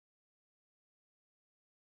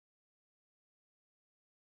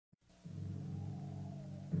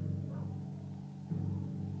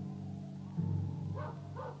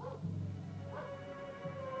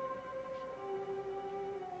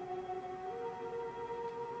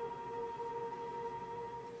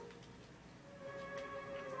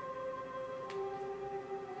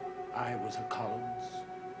I was a Collins,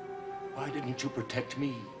 why didn't you protect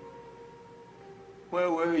me? Where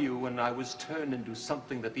were you when I was turned into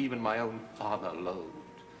something that even my own father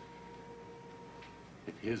loathed?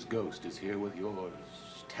 If his ghost is here with yours,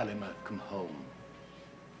 tell him I've come home.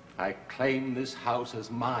 I claim this house as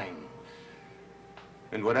mine.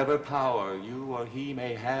 And whatever power you or he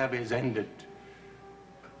may have is ended.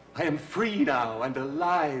 I am free now and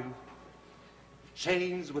alive. The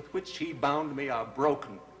chains with which he bound me are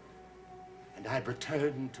broken. And I've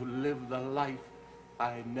returned to live the life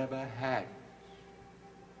I never had.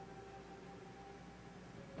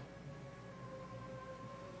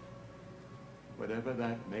 Whatever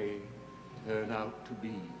that may turn out to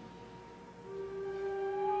be.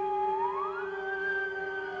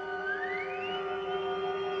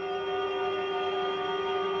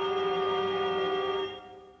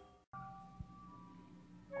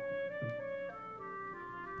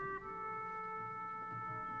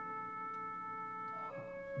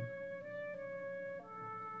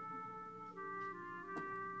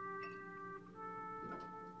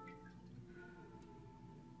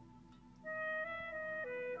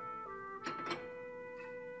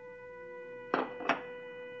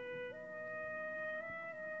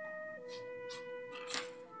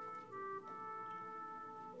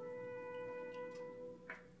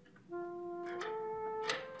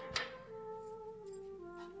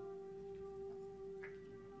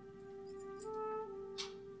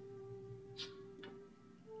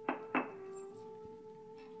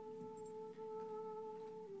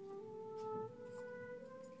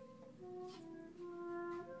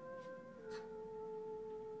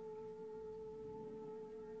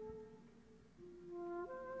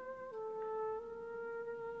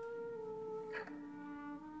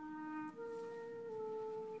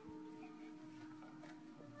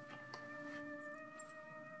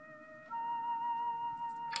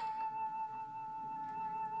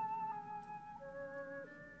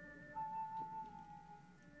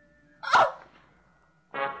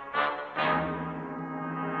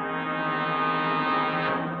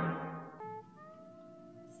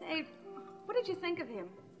 What did you think of him?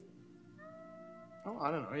 Oh,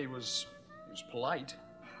 I don't know. He was polite.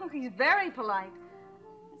 Oh, he's very polite.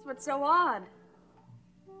 That's what's so odd.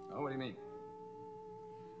 Oh, what do you mean?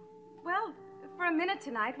 Well, for a minute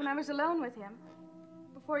tonight, when I was alone with him,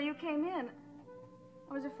 before you came in,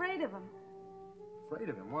 I was afraid of him. Afraid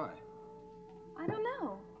of him? Why? I don't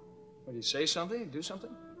know. Did he say something? Do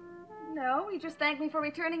something? No, he just thanked me for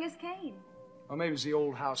returning his cane. Well, maybe it's the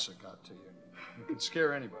old house that got to you. It could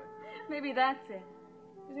scare anybody. Maybe that's it.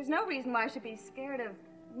 There's no reason why I should be scared of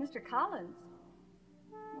Mr. Collins.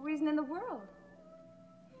 No reason in the world.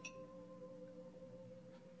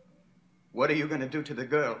 What are you going to do to the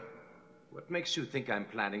girl? What makes you think I'm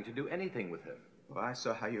planning to do anything with her? Well, I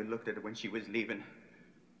saw how you looked at her when she was leaving.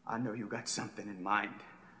 I know you got something in mind.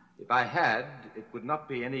 If I had, it would not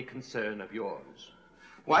be any concern of yours.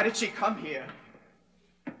 Why did she come here?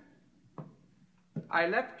 I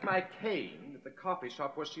left my cane at the coffee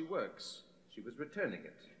shop where she works. She was returning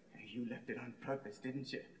it. You left it on purpose,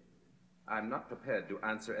 didn't you? I'm not prepared to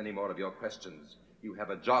answer any more of your questions. You have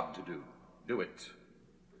a job to do. Do it.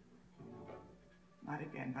 Not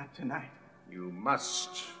again, not tonight. You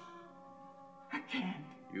must. I can't.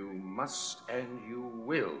 You must and you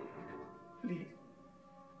will. Please.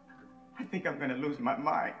 I think I'm going to lose my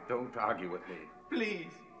mind. Don't argue with me.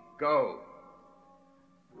 Please. Go.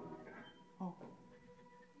 Oh.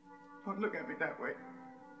 Don't look at me that way.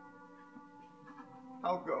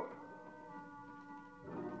 I'll go.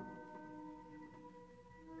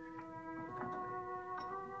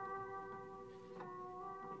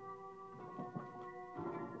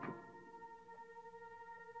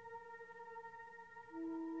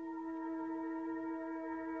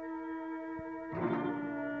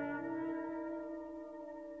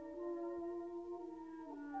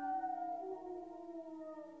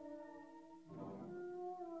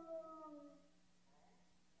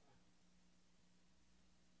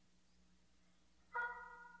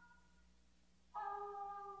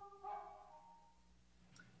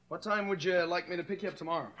 What time would you like me to pick you up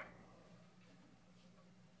tomorrow?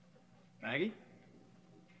 Maggie?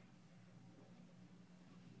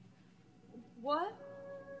 What?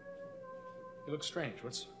 You look strange.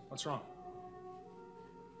 What's wrong?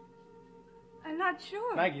 I'm not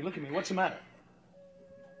sure. Maggie, look at me. What's the matter?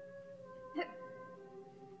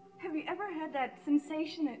 Have you ever had that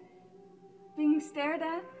sensation of being stared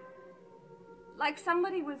at? Like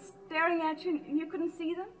somebody was staring at you and you couldn't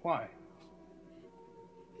see them? Why?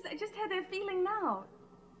 I just had that feeling now.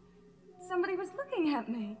 Somebody was looking at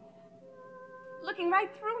me. Looking right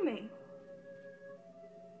through me.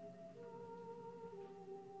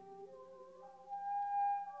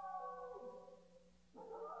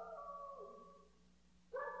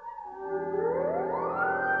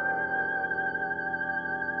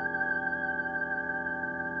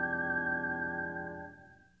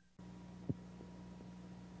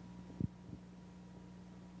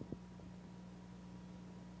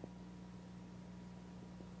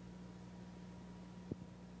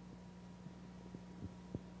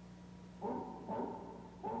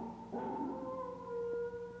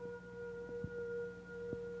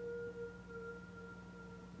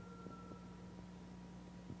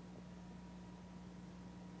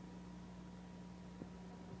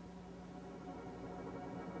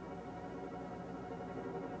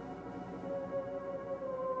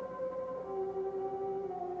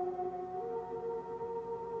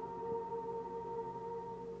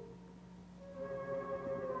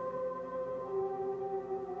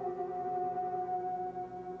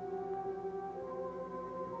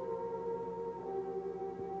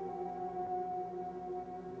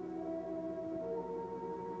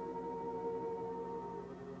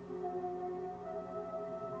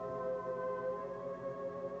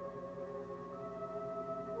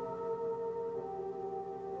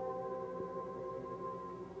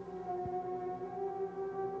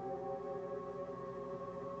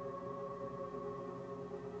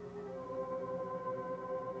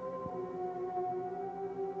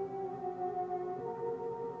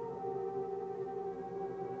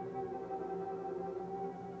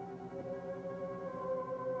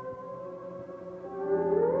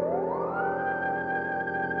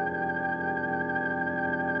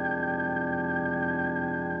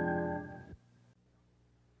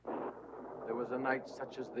 night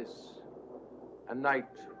such as this, a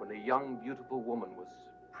night when a young, beautiful woman was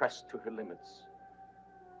pressed to her limits.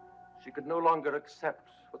 She could no longer accept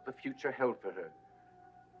what the future held for her.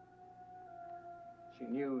 She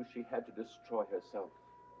knew she had to destroy herself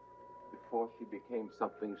before she became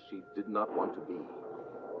something she did not want to be.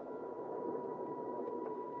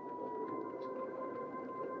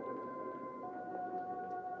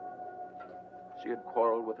 She had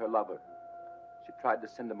quarreled with her lover. She tried to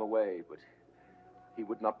send him away, but he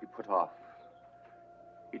would not be put off.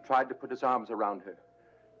 He tried to put his arms around her,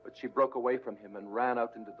 but she broke away from him and ran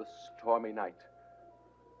out into the stormy night.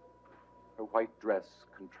 Her white dress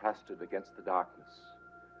contrasted against the darkness.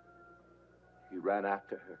 He ran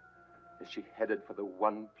after her as she headed for the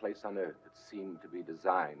one place on earth that seemed to be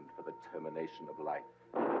designed for the termination of life.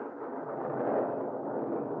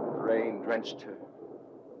 The rain drenched her.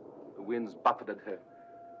 The winds buffeted her,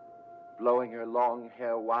 blowing her long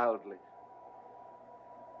hair wildly.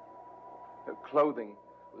 Her clothing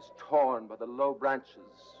was torn by the low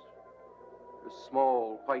branches. Her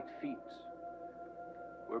small white feet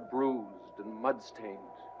were bruised and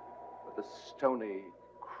mud-stained by the stony,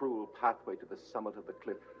 cruel pathway to the summit of the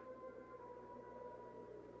cliff.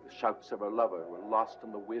 The shouts of her lover were lost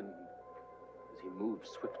in the wind as he moved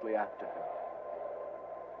swiftly after her.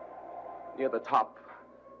 Near the top,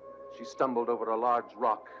 she stumbled over a large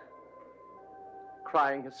rock.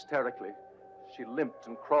 Crying hysterically, she limped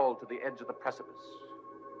and crawled to the edge of the precipice.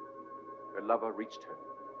 Her lover reached her,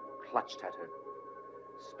 clutched at her,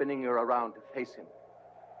 spinning her around to face him.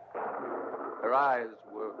 Her eyes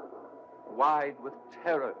were wide with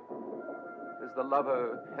terror as the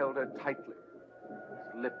lover held her tightly,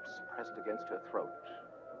 his lips pressed against her throat.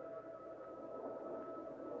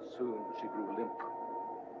 Soon she grew limp,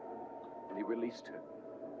 and he released her.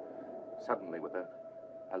 Suddenly, with a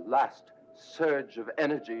last surge of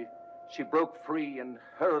energy, she broke free and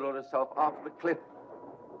hurled herself off the cliff.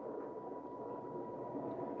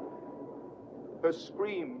 Her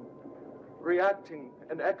scream reacting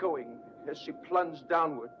and echoing as she plunged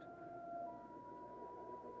downward.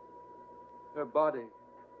 Her body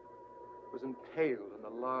was impaled on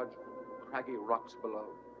the large, craggy rocks below.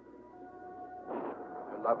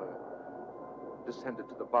 Her lover descended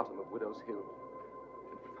to the bottom of Widow's Hill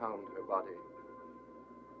and found her body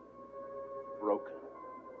broken,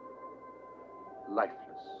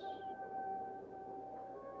 lifeless,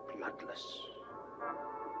 bloodless.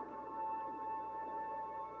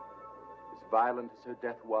 As violent as her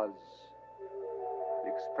death was,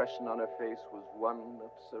 the expression on her face was one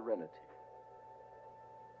of serenity,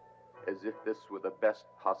 as if this were the best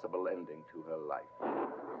possible ending to her life.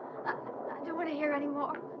 I don't want to hear any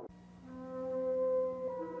more.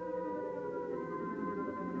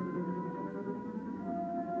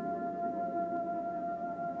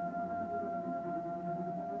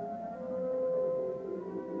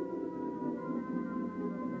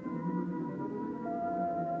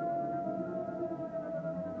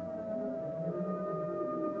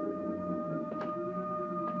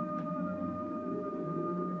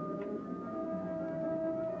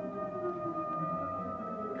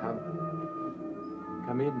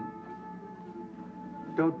 Come in.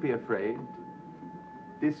 Don't be afraid.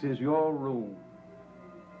 This is your room.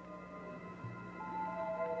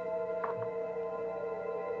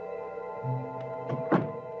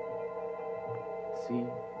 See?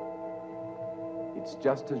 It's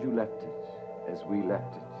just as you left it, as we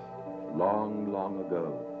left it, long, long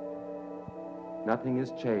ago. Nothing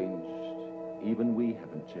has changed. Even we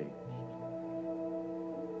haven't changed.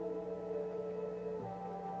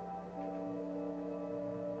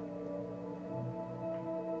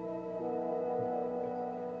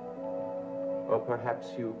 Or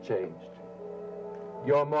perhaps you've changed.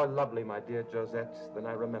 You're more lovely, my dear Josette, than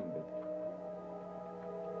I remembered.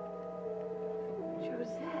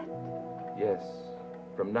 Josette? Yes,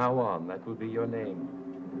 from now on, that will be your name.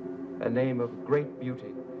 A name of great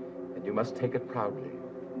beauty, and you must take it proudly.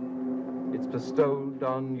 It's bestowed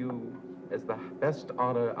on you as the best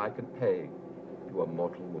honor I could pay to a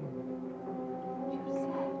mortal woman.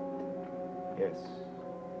 Josette? Yes.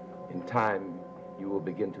 In time, you will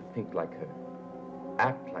begin to think like her.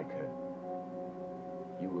 Act like her.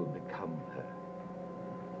 You will become her.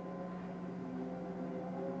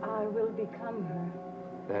 I will become her.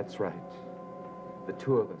 That's right. The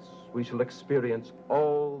two of us, we shall experience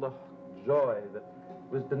all the joy that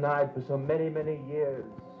was denied for so many, many years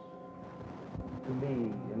to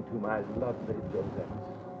me and to my lovely Josette.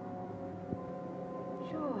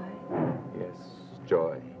 Joy. Yes,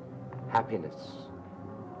 joy. Happiness.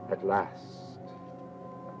 At last.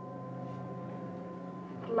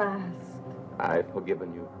 At last. I've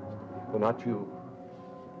forgiven you. Well, not you.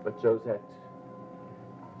 But Josette,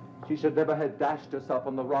 she should never have dashed herself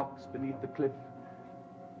on the rocks beneath the cliff.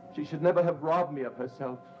 She should never have robbed me of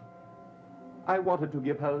herself. I wanted to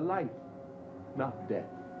give her life, not death.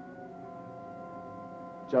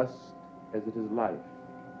 Just as it is life,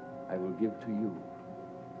 I will give to you.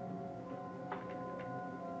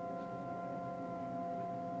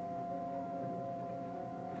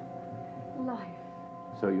 Life.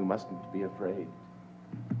 So you mustn't be afraid.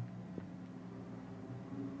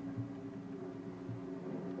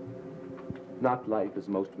 Not life as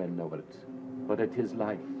most men know it, but it is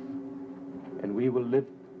life. And we will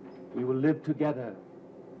live together,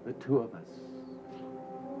 the two of us.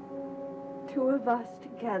 Two of us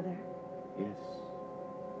together. Yes.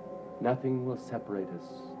 Nothing will separate us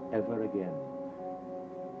ever again.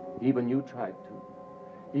 Even you tried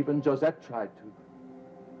to. Even Josette tried to.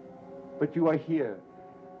 But you are here,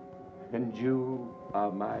 and you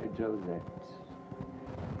are my Josette.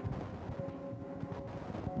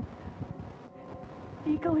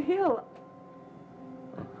 Eagle Hill.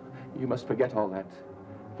 You must forget all that.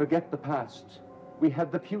 Forget the past. We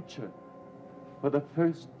have the future. For the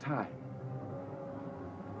first time.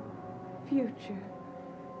 Future.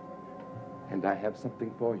 And I have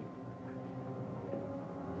something for you.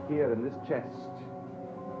 Here in this chest.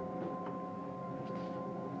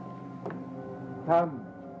 Come,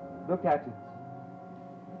 look at it.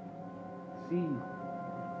 See.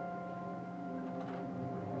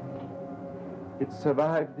 It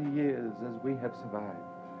survived the years as we have survived.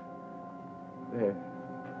 There.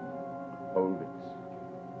 Hold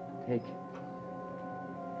it. Take it.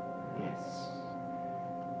 Yes.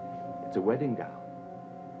 It's a wedding gown.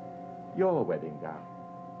 Your wedding gown.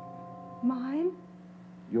 Mine?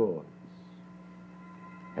 Yours.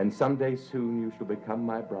 And someday soon you shall become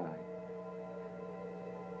my bride.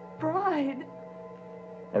 Bride?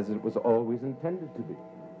 As it was always intended to be.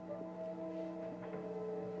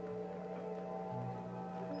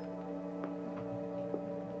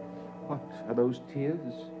 What are those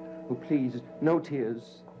tears? Oh, please, no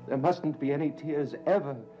tears. There mustn't be any tears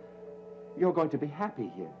ever. You're going to be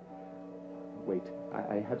happy here. Wait,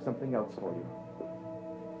 I have something else for you.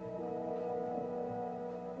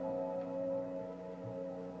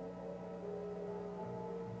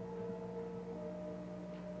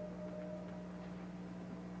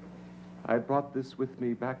 I brought this with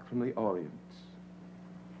me back from the Orient.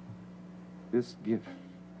 This gift.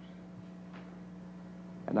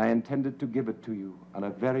 And I intended to give it to you on a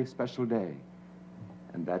very special day.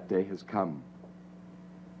 And that day has come.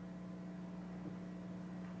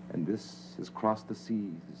 And this has crossed the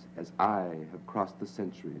seas as I have crossed the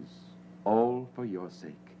centuries, all for your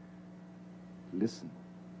sake. Listen.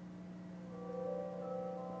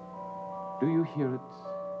 Do you hear it?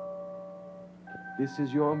 This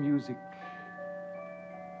is your music.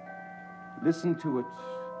 Listen to it.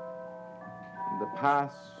 And the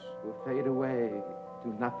past will fade away to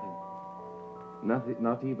nothing. Nothing,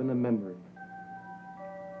 not even a memory.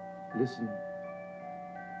 Listen.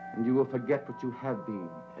 And you will forget what you have been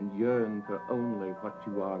and yearn for only what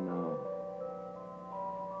you are now.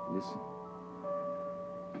 Listen.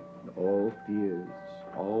 And all fears,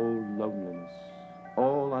 all loneliness,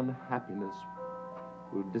 all unhappiness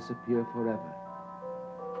will disappear forever.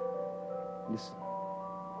 Listen.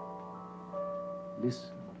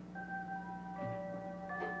 Listen.